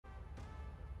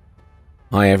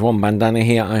Hi everyone, Bandanner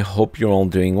here. I hope you're all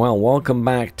doing well. Welcome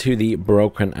back to the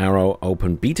Broken Arrow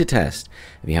Open Beta Test.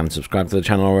 If you haven't subscribed to the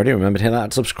channel already, remember to hit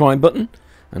that subscribe button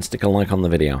and stick a like on the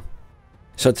video.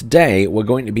 So today we're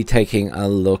going to be taking a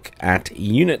look at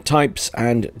unit types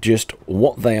and just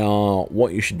what they are,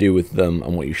 what you should do with them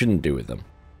and what you shouldn't do with them.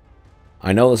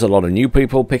 I know there's a lot of new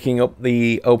people picking up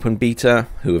the open beta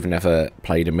who have never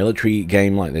played a military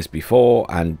game like this before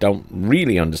and don't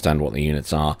really understand what the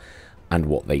units are and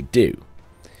what they do.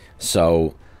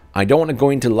 So I don't want to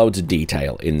go into loads of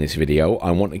detail in this video.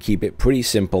 I want to keep it pretty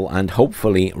simple and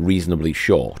hopefully reasonably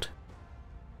short.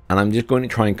 And I'm just going to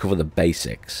try and cover the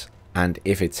basics. And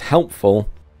if it's helpful,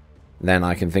 then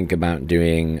I can think about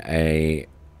doing a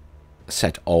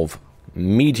set of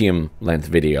medium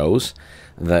length videos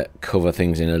that cover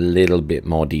things in a little bit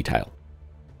more detail.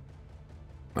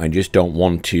 I just don't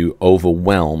want to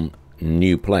overwhelm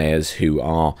new players who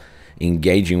are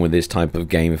engaging with this type of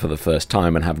game for the first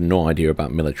time and have no idea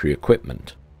about military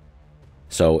equipment.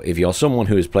 So if you're someone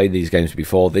who has played these games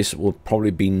before, this will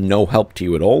probably be no help to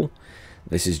you at all.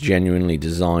 This is genuinely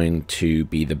designed to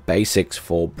be the basics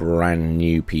for brand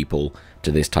new people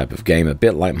to this type of game, a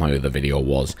bit like my other video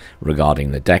was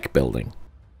regarding the deck building.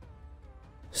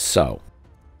 So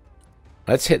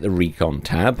let's hit the Recon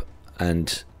tab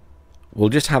and we'll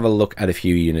just have a look at a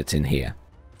few units in here.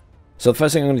 So the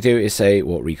first thing I'm going to do is say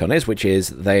what Recon is, which is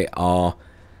they are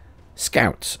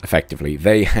scouts, effectively.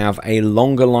 They have a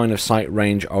longer line of sight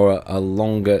range or a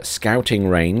longer scouting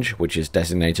range, which is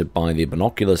designated by the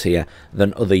binoculars here,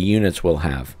 than other units will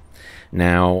have.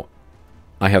 Now,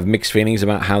 I have mixed feelings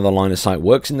about how the line of sight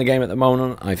works in the game at the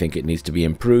moment. I think it needs to be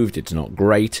improved. It's not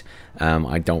great.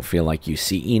 I don't feel like you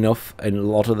see enough a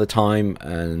lot of the time,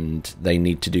 and they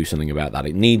need to do something about that.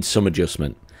 It needs some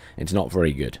adjustment. It's not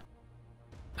very good.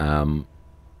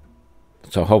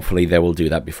 So hopefully they will do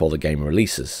that before the game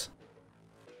releases.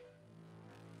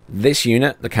 This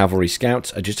unit, the Cavalry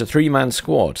Scouts, are just a 3-man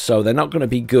squad, so they're not going to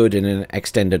be good in an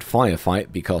extended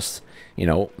firefight because, you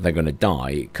know, they're going to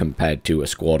die compared to a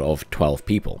squad of 12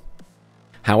 people.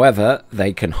 However,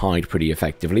 they can hide pretty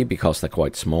effectively because they're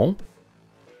quite small,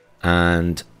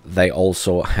 and they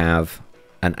also have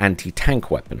an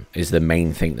anti-tank weapon, is the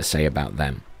main thing to say about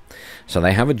them. So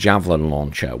they have a javelin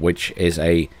launcher, which is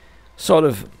a sort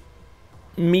of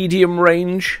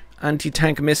medium-range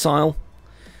anti-tank missile,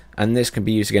 and this can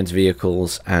be used against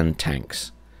vehicles and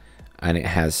tanks. And it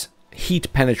has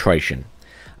heat penetration.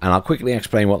 And I'll quickly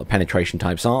explain what the penetration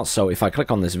types are. So if I click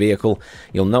on this vehicle,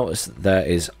 you'll notice there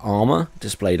is armor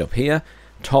displayed up here.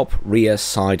 Top, rear,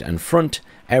 side, and front.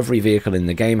 Every vehicle in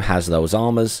the game has those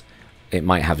armors. It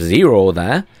might have 0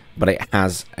 there, but it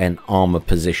has an armor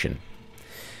position.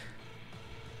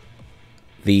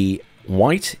 The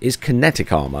white is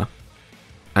kinetic armor,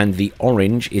 and the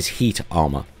orange is heat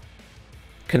armor.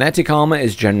 Kinetic armor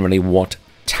is generally what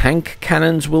tank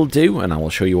cannons will do, and I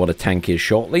will show you what a tank is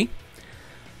shortly.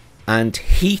 And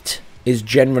heat is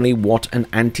generally what an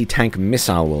anti-tank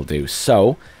missile will do.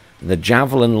 So, the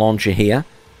javelin launcher here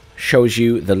shows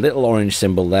you the little orange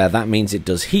symbol there. That means it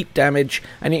does heat damage,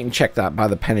 and you can check that by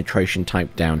the penetration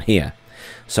type down here.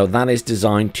 So that is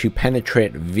designed to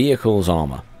penetrate vehicles'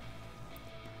 armor.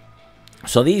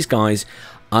 So these guys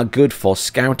are good for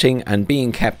scouting and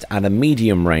being kept at a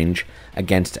medium range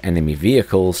against enemy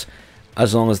vehicles.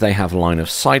 As long as they have line of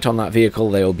sight on that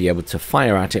vehicle, they will be able to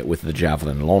fire at it with the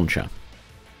javelin launcher.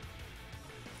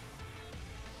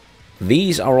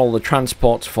 These are all the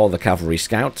transports for the Cavalry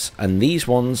Scouts, and these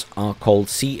ones are called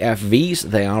CFVs.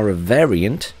 They are a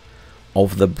variant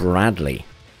of the Bradley.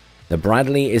 The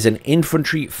Bradley is an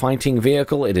infantry fighting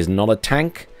vehicle. It is not a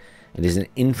tank. It is an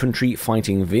infantry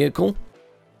fighting vehicle.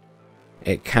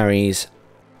 It carries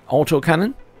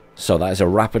autocannon, so that is a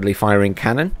rapidly firing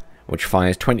cannon, which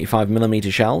fires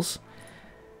 25mm shells.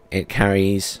 It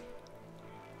carries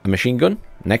a machine gun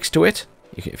next to it.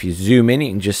 If you zoom in, you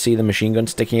can just see the machine gun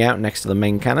sticking out next to the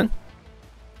main cannon.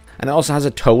 And it also has a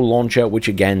tow launcher, which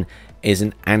again is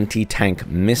an anti-tank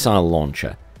missile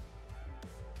launcher.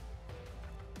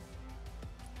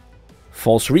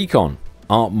 Force Recon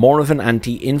are more of an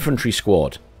anti-infantry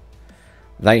squad.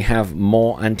 They have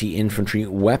more anti-infantry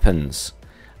weapons,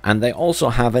 and they also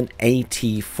have an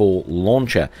AT-4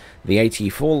 launcher. The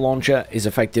AT-4 launcher is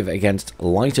effective against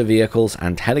lighter vehicles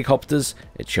and helicopters.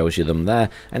 It shows you them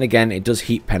there, and again it does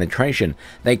heat penetration.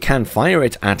 They can fire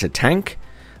it at a tank,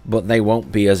 but they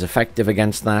won't be as effective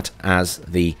against that as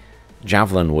the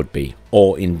javelin would be,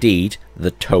 or indeed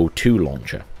the TOW-2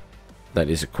 launcher that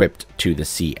is equipped to the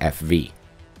CFV.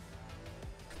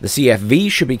 The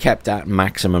CFV should be kept at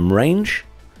maximum range,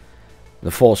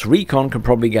 The Force Recon can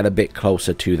probably get a bit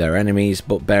closer to their enemies,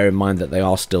 but bear in mind that they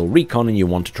are still Recon and you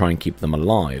want to try and keep them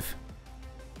alive.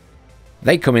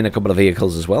 They come in a couple of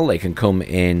vehicles as well. They can come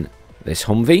in this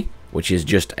Humvee, which is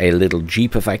just a little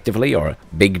Jeep effectively, or a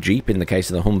big Jeep in the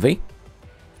case of the Humvee.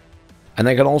 And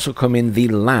they can also come in the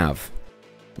LAV.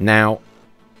 Now,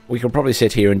 we could probably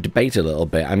sit here and debate a little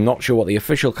bit. I'm not sure what the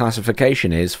official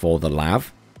classification is for the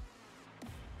LAV.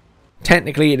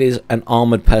 Technically, it is an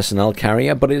armoured personnel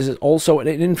carrier, but it is also an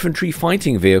infantry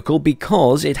fighting vehicle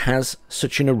because it has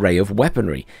such an array of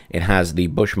weaponry. It has the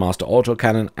Bushmaster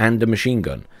autocannon and a machine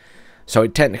gun. So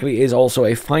it technically is also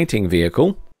a fighting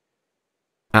vehicle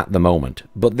at the moment.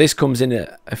 But this comes in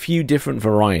a few different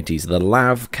varieties. The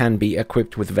LAV can be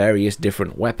equipped with various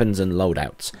different weapons and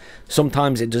loadouts.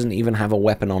 Sometimes it doesn't even have a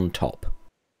weapon on top.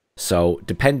 So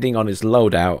depending on its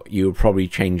loadout, you would probably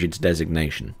change its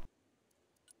designation.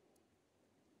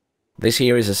 This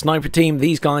here is a sniper team.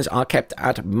 These guys are kept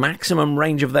at maximum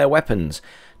range of their weapons.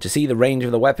 To see the range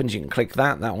of the weapons, you can click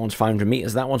that. That one's 500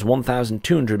 meters. That one's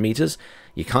 1,200 meters.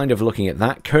 You're kind of looking at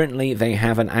that. Currently, they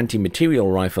have an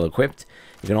anti-material rifle equipped.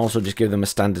 You can also just give them a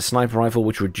standard sniper rifle,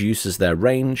 which reduces their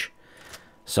range.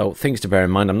 So, things to bear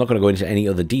in mind. I'm not going to go into any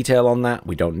other detail on that.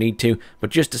 We don't need to. But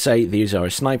just to say, these are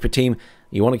a sniper team.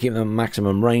 You want to keep them at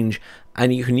maximum range.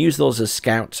 And you can use those as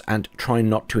scouts and try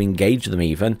not to engage them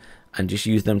even. And just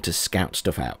use them to scout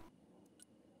stuff out.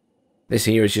 This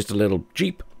here is just a little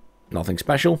Jeep. Nothing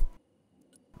special.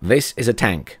 This is a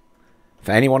tank.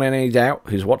 For anyone in any doubt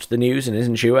who's watched the news and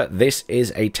isn't sure, this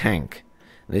is a tank.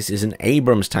 This is an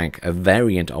Abrams tank, a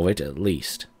variant of it at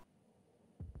least.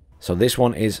 So this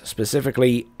one is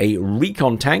specifically a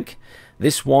Recon tank.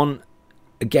 This one,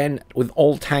 again, with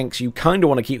all tanks, you kind of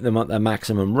want to keep them at their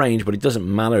maximum range, but it doesn't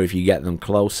matter if you get them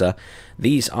closer.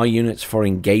 These are units for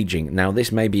engaging. Now,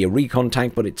 this may be a Recon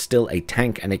tank, but it's still a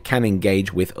tank, and it can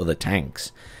engage with other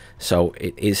tanks. So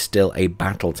it is still a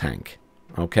battle tank,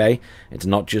 okay? It's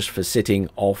not just for sitting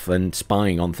off and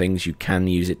spying on things. You can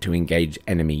use it to engage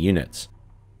enemy units.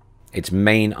 Its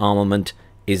main armament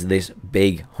is this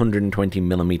big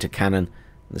 120mm cannon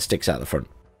that sticks out the front.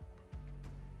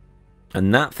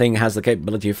 And that thing has the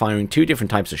capability of firing two different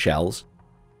types of shells.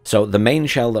 So the main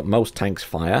shell that most tanks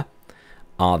fire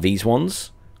are these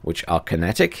ones, which are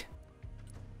kinetic.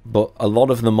 But a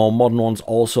lot of the more modern ones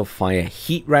also fire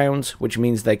heat rounds, which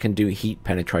means they can do heat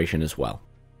penetration as well.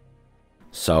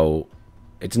 So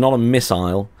it's not a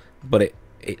missile, but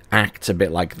it acts a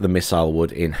bit like the missile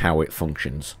would in how it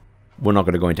functions. We're not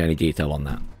going to go into any detail on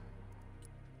that.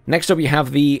 Next up, you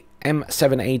have the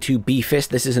M7A2B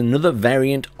Fist. This is another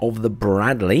variant of the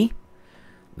Bradley.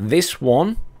 This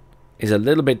one is a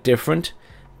little bit different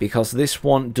because this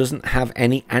one doesn't have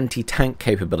any anti-tank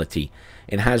capability.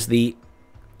 It has the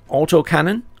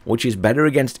autocannon, which is better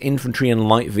against infantry and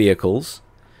light vehicles,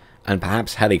 and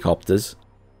perhaps helicopters,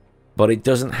 but it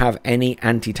doesn't have any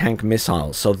anti-tank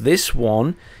missiles. So this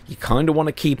one, you kind of want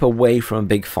to keep away from a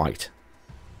big fight.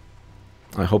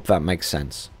 I hope that makes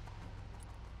sense.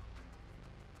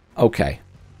 Okay.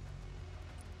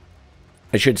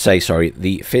 I should say, sorry,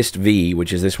 the Fist V,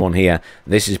 which is this one here,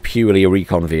 this is purely a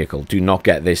recon vehicle. Do not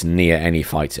get this near any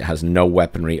fights. It has no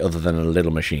weaponry other than a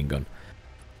little machine gun.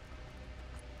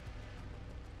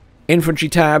 Infantry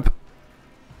tab.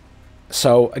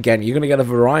 So, again, you're going to get a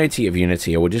variety of units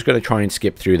here. We're just going to try and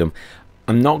skip through them.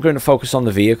 I'm not going to focus on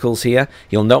the vehicles here.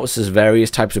 You'll notice there's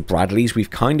various types of Bradleys. We've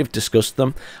kind of discussed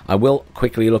them. I will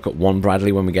quickly look at one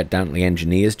Bradley when we get down to the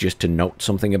engineers, just to note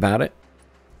something about it.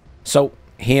 So,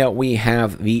 here we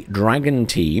have the Dragon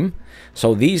team.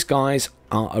 So, these guys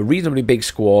are a reasonably big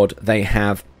squad. They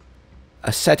have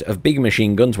a set of big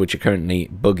machine guns, which are currently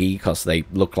buggy because they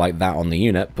look like that on the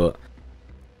unit, but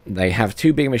they have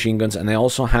two big machine guns, and they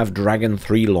also have Dragon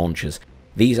 3 launchers.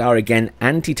 These are, again,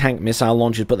 anti-tank missile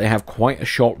launchers, but they have quite a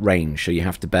short range, so you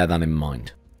have to bear that in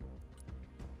mind.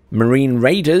 Marine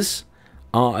Raiders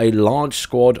are a large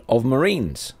squad of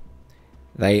Marines.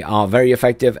 They are very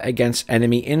effective against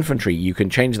enemy infantry. You can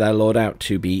change their loadout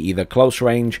to be either close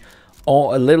range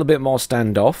or a little bit more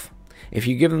standoff. If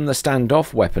you give them the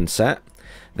standoff weapon set,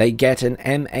 they get an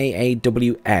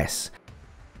MAAWS,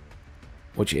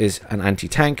 which is an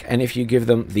anti-tank, and if you give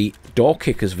them the door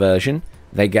kickers version,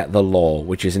 they get the Law,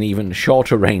 which is an even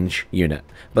shorter range unit.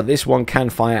 But this one can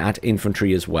fire at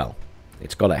infantry as well.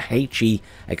 It's got a HE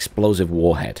explosive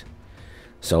warhead.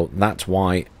 So that's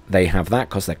why they have that,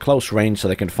 because they're close range, so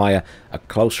they can fire a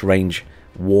close range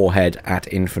warhead at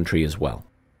infantry as well.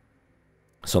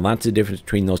 So that's the difference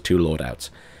between those two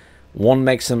loadouts. One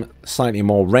makes them slightly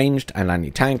more ranged and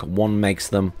anti-tank, one makes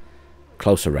them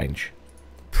closer range.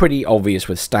 pretty obvious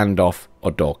with standoff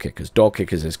or door kickers. Door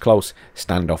kickers is close,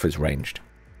 standoff is ranged.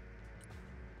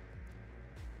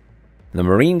 The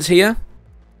Marines here,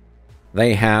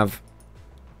 they have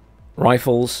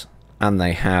rifles, and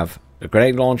they have a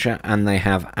grenade launcher, and they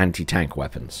have anti-tank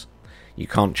weapons. You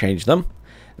can't change them.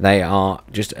 They are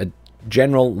just a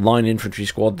general line infantry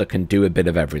squad that can do a bit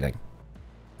of everything.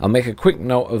 I'll make a quick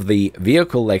note of the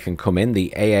vehicle they can come in,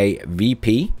 the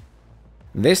AAVP.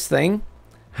 This thing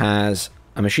has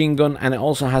a machine gun, and it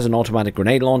also has an automatic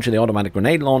grenade launcher. The automatic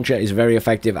grenade launcher is very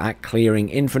effective at clearing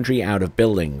infantry out of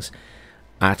buildings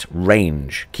at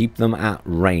range. Keep them at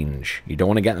range. You don't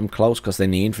want to get them close, because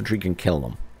then the infantry can kill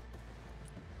them.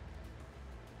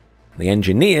 The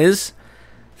engineers,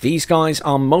 these guys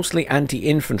are mostly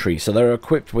anti-infantry, so they're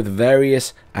equipped with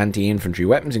various anti-infantry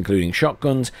weapons, including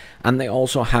shotguns, and they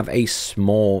also have a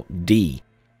small D.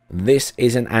 This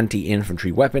is an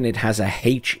anti-infantry weapon. It has a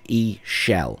HE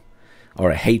shell, or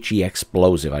a HE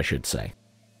explosive, I should say.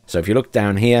 So if you look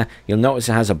down here, you'll notice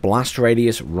it has a blast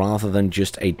radius rather than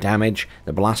just a damage.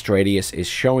 The blast radius is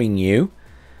showing you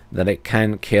that it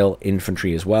can kill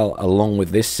infantry as well, along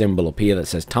with this symbol up here that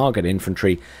says target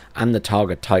infantry, and the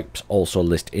target types also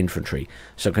list infantry.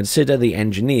 So consider the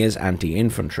engineers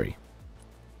anti-infantry.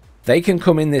 They can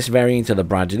come in this variant of the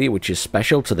Bradley, which is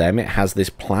special to them. It has this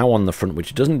plow on the front,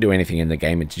 which doesn't do anything in the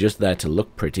game. It's just there to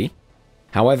look pretty.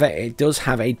 However, it does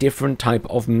have a different type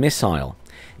of missile.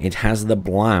 It has the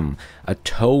BLAM, a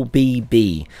TOW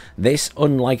BB. This,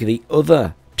 unlike the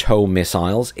other TOW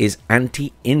missiles, is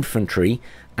anti-infantry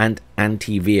and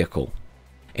anti-vehicle.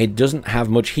 It doesn't have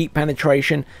much heat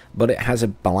penetration, but it has a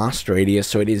blast radius,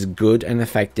 so it is good and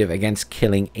effective against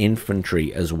killing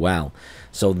infantry as well.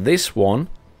 So this one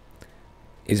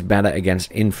is better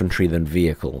against infantry than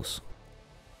vehicles.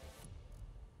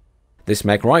 This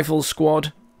mech rifle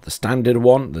squad, the standard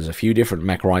one, there's a few different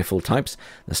mech rifle types.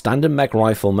 The standard mech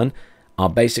riflemen are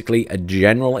basically a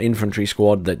general infantry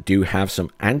squad that do have some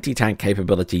anti-tank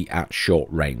capability at short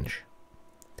range.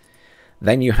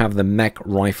 Then you have the mech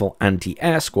rifle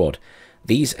anti-air squad.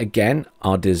 These again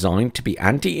are designed to be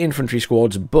anti-infantry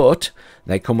squads, but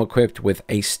they come equipped with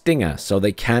a stinger, so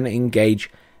they can engage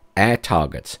air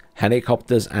targets,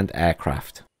 helicopters and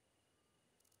aircraft.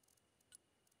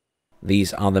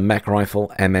 These are the mech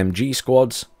rifle MMG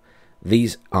squads.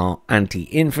 These are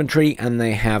anti-infantry, and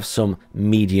they have some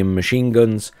medium machine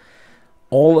guns.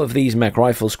 All of these mech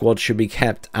rifle squads should be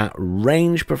kept at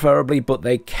range preferably, but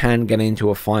they can get into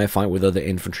a firefight with other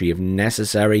infantry if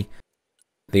necessary.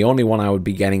 The only one I would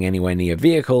be getting anywhere near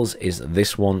vehicles is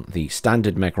this one, the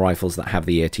standard mech rifles that have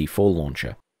the AT-4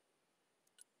 launcher.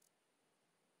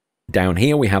 Down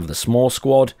here we have the small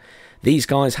squad. These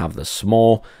guys have the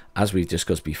small. As we've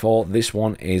discussed before, this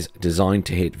one is designed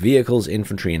to hit vehicles,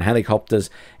 infantry and helicopters.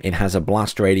 It has a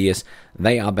blast radius.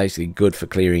 They are basically good for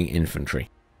clearing infantry.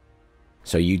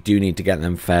 So you do need to get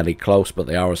them fairly close, but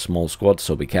they are a small squad,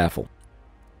 so be careful.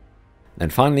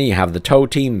 Then finally you have the TOW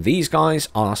team. These guys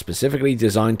are specifically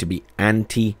designed to be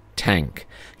anti-tank.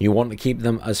 You want to keep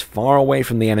them as far away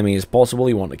from the enemy as possible.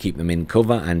 You want to keep them in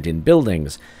cover and in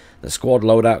buildings. The squad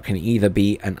loadout can either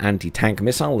be an anti-tank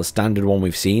missile, the standard one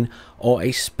we've seen, or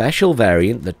a special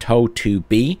variant, the TOW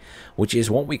 2B, which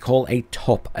is what we call a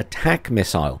top attack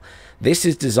missile. This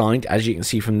is designed, as you can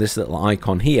see from this little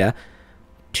icon here,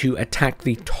 to attack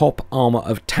the top armor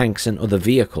of tanks and other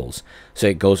vehicles. So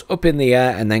it goes up in the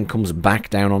air and then comes back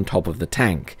down on top of the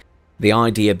tank. The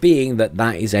idea being that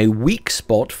that is a weak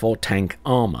spot for tank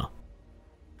armor.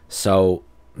 So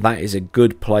that is a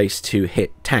good place to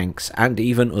hit tanks and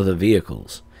even other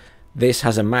vehicles. This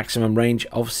has a maximum range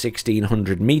of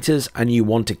 1600 meters, and you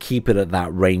want to keep it at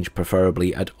that range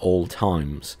preferably at all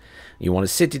times. You want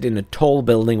to sit it in a tall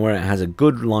building where it has a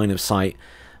good line of sight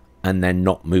and then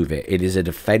not move it. It is a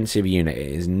defensive unit.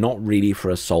 It is not really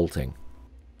for assaulting.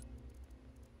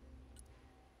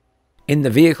 In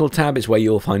the vehicle tab is where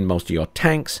you'll find most of your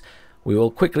tanks. We will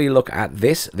quickly look at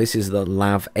this. This is the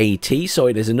LAV AT, so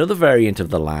it is another variant of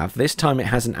the LAV. This time it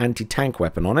has an anti-tank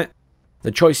weapon on it.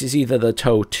 The choice is either the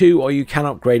TOW 2, or you can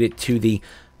upgrade it to the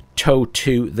TOW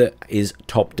 2 that is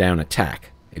top-down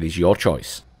attack. It is your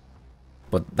choice.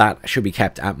 But that should be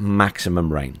kept at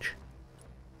maximum range.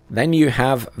 Then you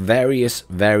have various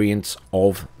variants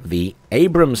of the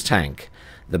Abrams tank.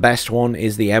 The best one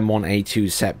is the M1A2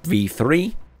 SEP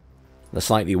V3. The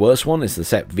slightly worse one is the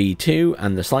SEP V2,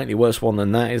 and the slightly worse one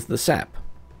than that is the SEP.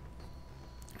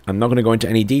 I'm not going to go into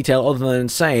any detail other than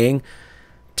saying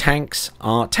tanks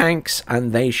are tanks,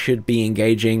 and they should be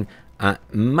engaging at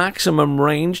maximum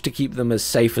range to keep them as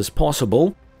safe as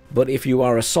possible. But if you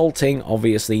are assaulting,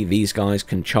 obviously these guys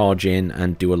can charge in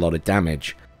and do a lot of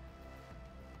damage.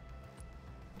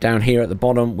 Down here at the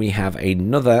bottom we have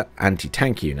another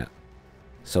anti-tank unit.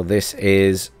 So this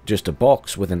is just a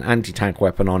box with an anti-tank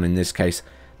weapon on, in this case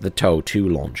the TOW 2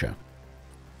 launcher.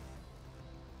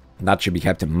 That should be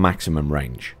kept at maximum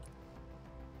range.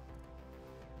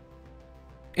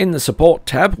 In the support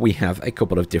tab we have a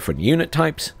couple of different unit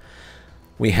types.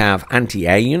 We have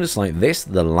anti-air units like this,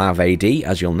 the LAV AD.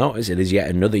 As you'll notice, it is yet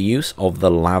another use of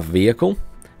the LAV vehicle.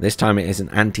 This time it is an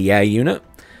anti-air unit,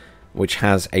 which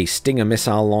has a Stinger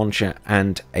missile launcher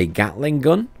and a Gatling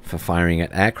gun for firing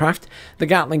at aircraft. The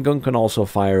Gatling gun can also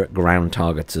fire at ground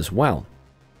targets as well.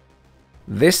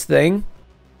 This thing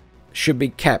should be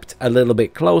kept a little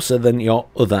bit closer than your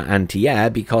other anti-air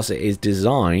because it is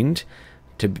designed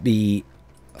to be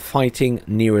fighting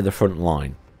nearer the front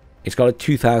line. It's got a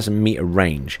 2,000 meter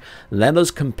range. Let us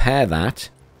compare that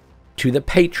to the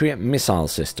Patriot missile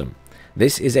system.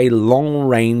 This is a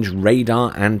long-range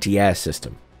radar anti-air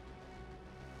system.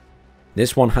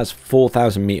 This one has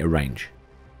 4,000 meter range.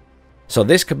 So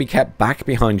this could be kept back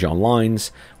behind your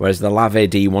lines, whereas the LAV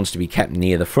AD wants to be kept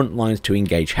near the front lines to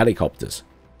engage helicopters.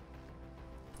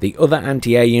 The other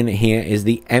anti-air unit here is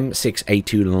the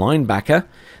M6A2 Linebacker.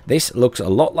 This looks a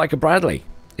lot like a Bradley.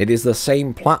 It is the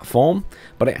same platform,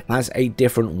 but it has a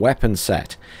different weapon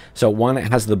set. So while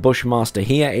it has the Bushmaster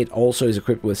here, it also is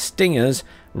equipped with Stingers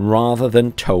rather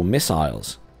than TOW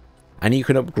missiles. And you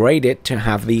can upgrade it to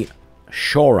have the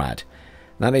SHORAD.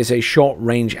 That is a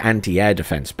short-range anti-air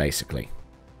defense, basically.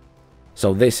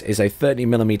 So this is a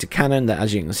 30mm cannon that,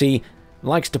 as you can see,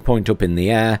 likes to point up in the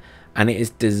air, and it is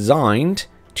designed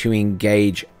to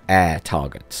engage air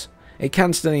targets. It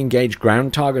can still engage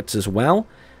ground targets as well,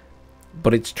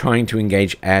 but it's trying to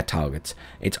engage air targets.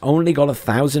 It's only got a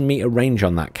 1,000 meter range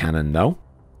on that cannon though,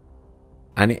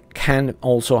 and it can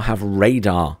also have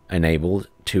radar enabled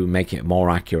to make it more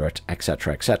accurate,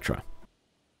 etc, etc.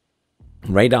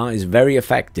 Radar is very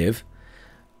effective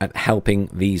at helping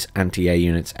these anti-air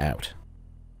units out.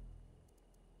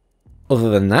 Other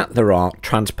than that, there are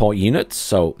transport units.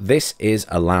 So this is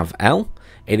a LAV-L.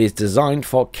 It is designed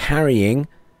for carrying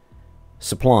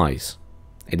supplies.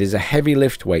 It is a heavy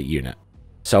lift weight unit,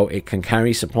 so it can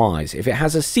carry supplies. If it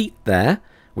has a seat there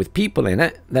with people in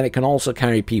it, then it can also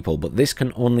carry people, but this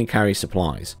can only carry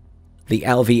supplies. The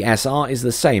LVSR is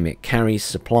the same. It carries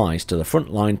supplies to the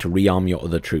front line to rearm your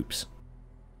other troops.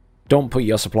 Don't put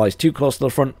your supplies too close to the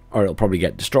front or it'll probably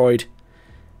get destroyed.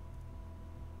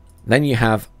 Then you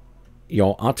have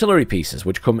your artillery pieces,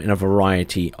 which come in a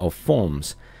variety of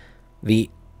forms. The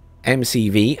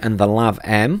MCV and the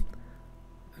LAV-M,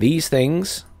 these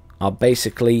things are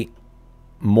basically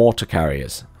mortar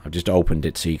carriers. I've just opened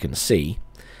it so you can see.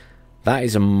 That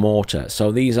is a mortar.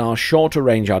 So these are shorter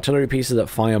range artillery pieces that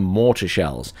fire mortar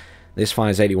shells. This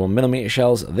fires 81mm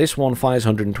shells. This one fires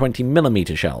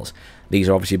 120mm shells. These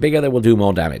are obviously bigger. They will do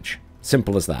more damage.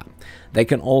 Simple as that. They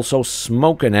can also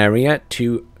smoke an area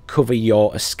to cover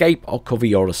your escape or cover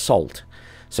your assault.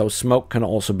 So smoke can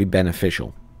also be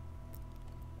beneficial.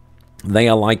 They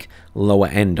are like lower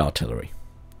end artillery.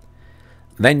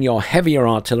 Then your heavier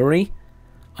artillery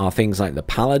are things like the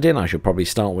Paladin. I should probably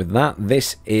start with that.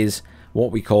 This is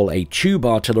what we call a tube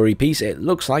artillery piece. It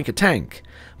looks like a tank,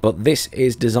 but this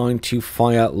is designed to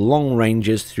fire long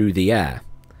ranges through the air.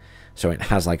 So it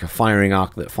has like a firing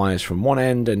arc that fires from one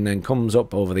end and then comes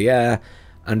up over the air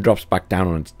and drops back down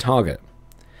on its target.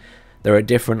 There are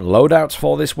different loadouts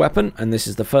for this weapon, and this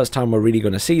is the first time we're really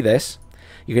going to see this.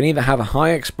 You can either have a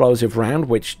high explosive round,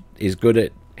 which is good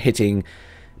at hitting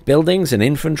buildings and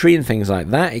infantry and things like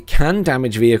that. It can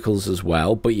damage vehicles as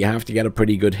well, but you have to get a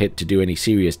pretty good hit to do any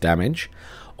serious damage.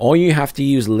 Or you have to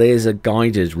use laser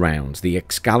guided rounds, the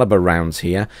Excalibur rounds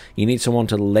here. You need someone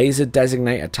to laser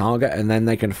designate a target and then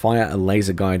they can fire a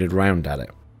laser guided round at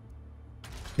it.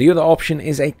 The other option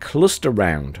is a cluster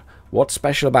round. What's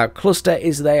special about cluster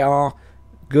is they are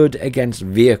good against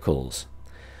vehicles.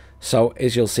 So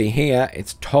as you'll see here,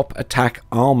 it's top attack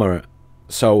armor.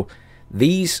 So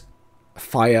these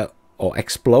fire or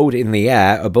explode in the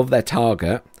air above their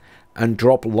target and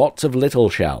drop lots of little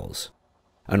shells.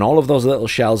 And all of those little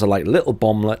shells are like little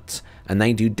bomblets, and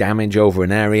they do damage over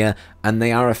an area, and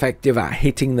they are effective at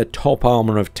hitting the top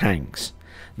armor of tanks.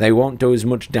 They won't do as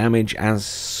much damage as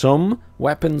some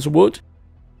weapons would,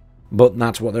 but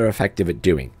that's what they're effective at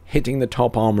doing, hitting the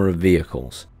top armor of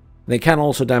vehicles. They can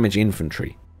also damage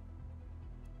infantry.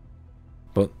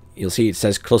 But you'll see it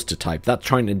says cluster type. That's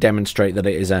trying to demonstrate that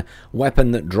it is a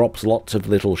weapon that drops lots of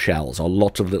little shells or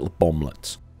lots of little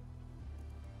bomblets.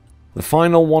 The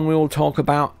final one we will talk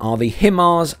about are the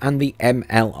HIMARS and the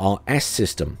MLRS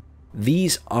system.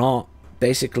 These are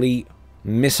basically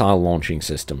missile launching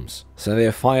systems. So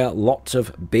they fire lots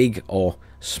of big or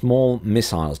small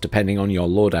missiles depending on your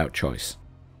loadout choice.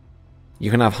 You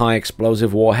can have high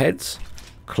explosive warheads,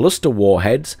 cluster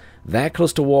warheads. Their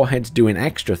cluster warheads do an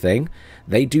extra thing.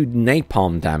 They do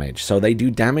napalm damage, so they do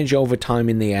damage over time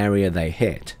in the area they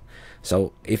hit.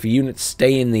 So if units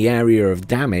stay in the area of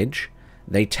damage,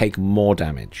 they take more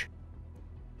damage.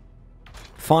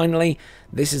 Finally,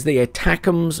 this is the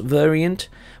ATACMS variant,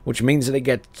 which means that it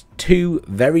gets two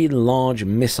very large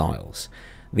missiles.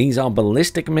 These are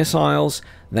ballistic missiles,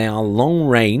 they are long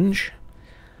range,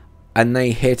 and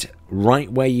they hit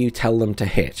right where you tell them to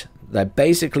hit. They're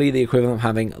basically the equivalent of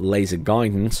having laser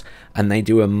guidance, and they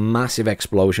do a massive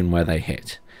explosion where they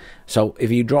hit. So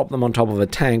if you drop them on top of a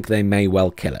tank, they may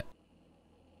well kill it.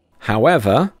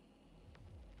 However,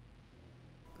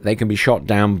 they can be shot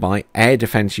down by air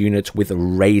defense units with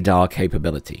radar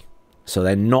capability. So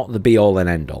they're not the be-all and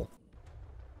end-all.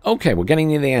 Okay, we're getting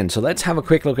near the end, so let's have a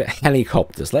quick look at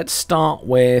helicopters. Let's start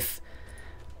with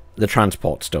the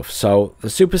transport stuff. So the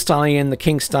Super Stallion, the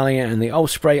King Stallion, and the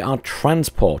Osprey are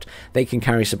transport. They can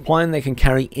carry supply and they can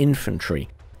carry infantry.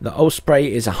 The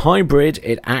Osprey is a hybrid.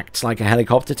 It acts like a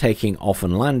helicopter, taking off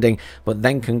and landing, but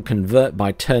then can convert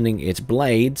by turning its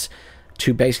blades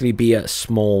to basically be a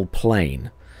small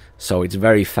plane. So it's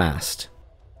very fast.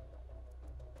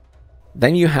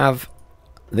 Then you have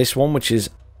this one, which is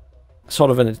sort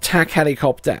of an attack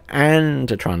helicopter and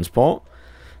a transport.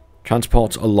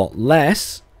 Transport's a lot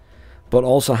less, but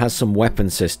also has some weapon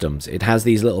systems. It has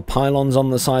these little pylons on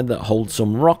the side that hold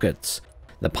some rockets.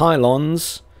 The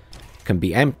pylons can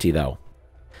be empty though.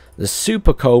 The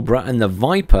Super Cobra and the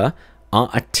Viper are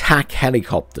attack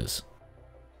helicopters.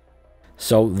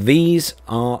 So these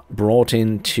are brought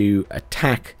in to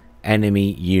attack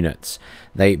enemy units.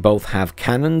 They both have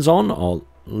cannons on, or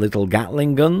little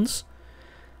Gatling guns.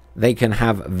 They can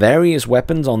have various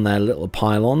weapons on their little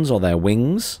pylons or their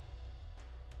wings.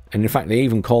 And in fact, they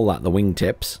even call that the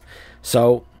wingtips.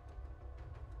 So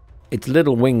its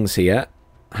little wings here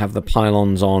have the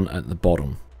pylons on at the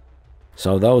bottom.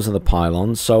 So those are the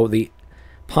pylons. So the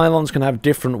pylons can have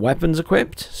different weapons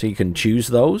equipped, so you can choose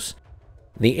those.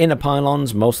 The inner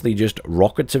pylons, mostly just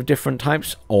rockets of different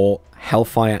types, or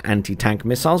Hellfire anti-tank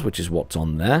missiles, which is what's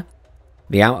on there.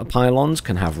 The outer pylons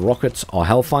can have rockets or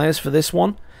Hellfires for this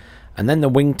one. And then the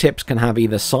wingtips can have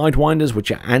either Sidewinders,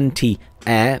 which are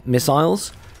anti-air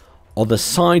missiles, or the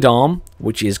sidearm,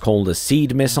 which is called a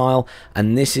seed missile,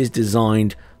 and this is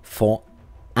designed for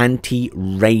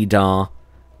anti-radar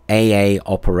AA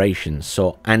operations,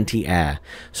 so anti-air.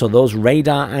 So those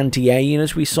radar anti-air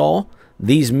units we saw,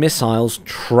 these missiles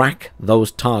track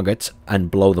those targets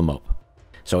and blow them up.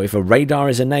 So if a radar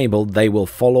is enabled, they will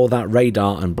follow that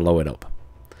radar and blow it up.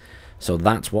 So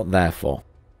that's what they're for.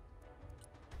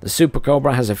 The Super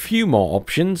Cobra has a few more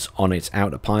options on its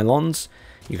outer pylons.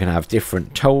 You can have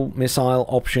different tow missile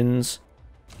options,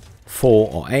 4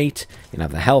 or 8. You can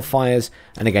have the Hellfires,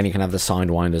 and again you can have the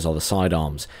Sidewinders or the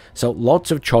sidearms. So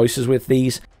lots of choices with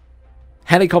these.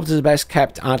 Helicopters are best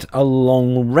kept at a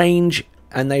long range,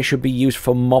 and they should be used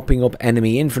for mopping up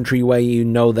enemy infantry where you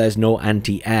know there's no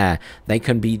anti-air. They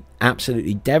can be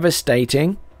absolutely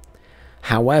devastating.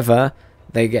 However,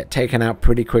 they get taken out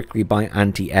pretty quickly by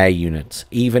anti-air units,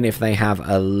 even if they have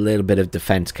a little bit of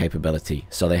defense capability.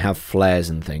 So they have flares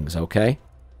and things, okay?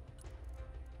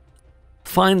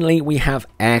 Finally, we have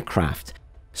aircraft.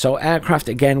 So aircraft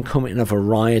again come in a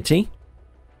variety.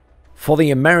 For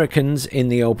the Americans in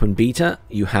the open beta,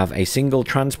 you have a single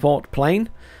transport plane.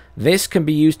 This can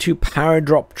be used to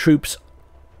paradrop troops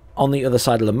on the other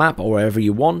side of the map or wherever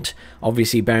you want.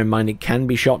 Obviously, bear in mind it can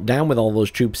be shot down with all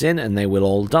those troops in and they will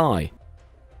all die.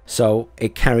 So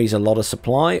it carries a lot of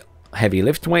supply, heavy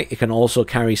lift weight. It can also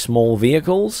carry small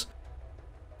vehicles,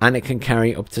 and it can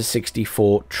carry up to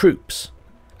 64 troops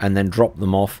and then drop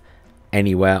them off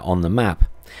anywhere on the map.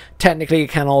 Technically, it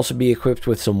can also be equipped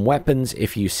with some weapons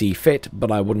if you see fit,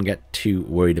 but I wouldn't get too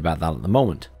worried about that at the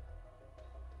moment.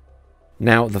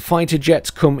 Now, the fighter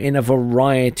jets come in a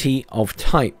variety of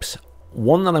types.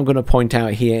 One that I'm going to point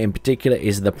out here in particular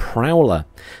is the Prowler.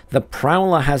 The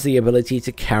Prowler has the ability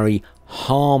to carry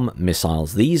harm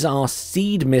missiles. These are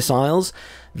seed missiles.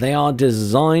 They are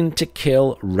designed to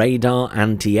kill radar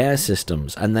anti-air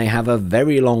systems, and they have a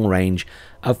very long range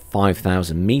of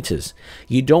 5,000 meters.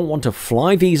 You don't want to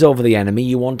fly these over the enemy.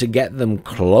 You want to get them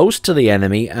close to the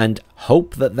enemy and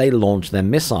hope that they launch their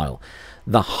missile.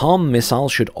 The harm missile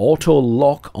should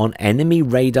auto-lock on enemy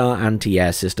radar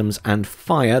anti-air systems and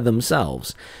fire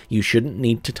themselves. You shouldn't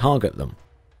need to target them,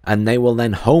 and they will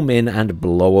then home in and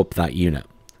blow up that unit.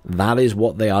 That is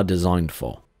what they are designed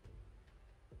for.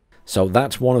 So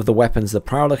that's one of the weapons the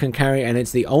Prowler can carry, and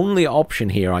it's the only option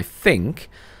here, I think.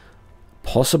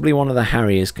 Possibly one of the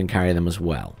Harriers can carry them as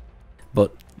well.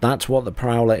 But that's what the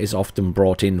Prowler is often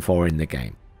brought in for in the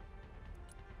game.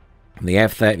 The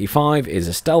F-35 is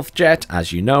a stealth jet,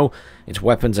 as you know. Its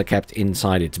weapons are kept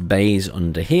inside its bays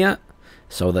under here,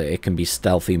 so that it can be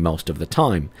stealthy most of the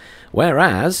time.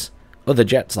 Whereas other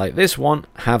jets like this one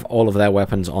have all of their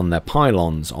weapons on their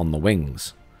pylons on the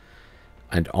wings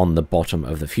and on the bottom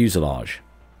of the fuselage.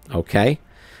 Okay,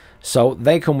 so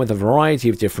they come with a variety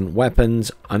of different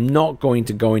weapons. I'm not going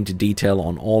to go into detail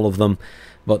on all of them,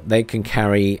 but they can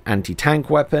carry anti-tank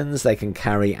weapons, they can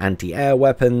carry anti-air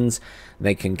weapons,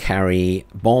 they can carry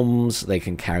bombs, they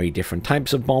can carry different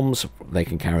types of bombs, they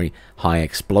can carry high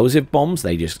explosive bombs,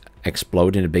 they just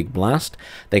explode in a big blast.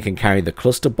 They can carry the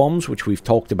cluster bombs, which we've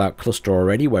talked about cluster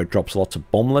already, where it drops lots of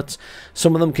bomblets.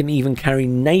 Some of them can even carry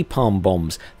napalm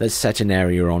bombs that set an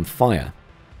area on fire.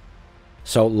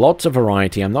 So lots of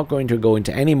variety. I'm not going to go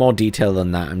into any more detail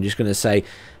than that. I'm just going to say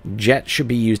jets should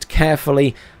be used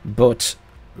carefully, but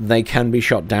they can be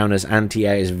shot down, as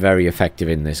anti-air is very effective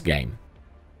in this game.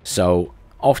 So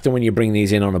often when you bring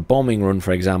these in on a bombing run,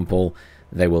 for example,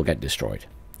 they will get destroyed.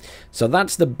 So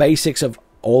that's the basics of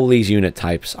all these unit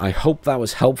types. I hope that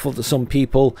was helpful to some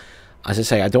people. As I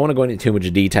say, I don't want to go into too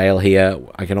much detail here.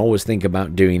 I can always think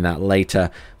about doing that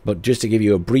later. But just to give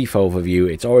you a brief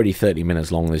overview, it's already 30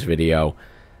 minutes long, this video.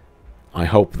 I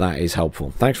hope that is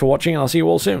helpful. Thanks for watching, and I'll see you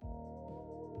all soon.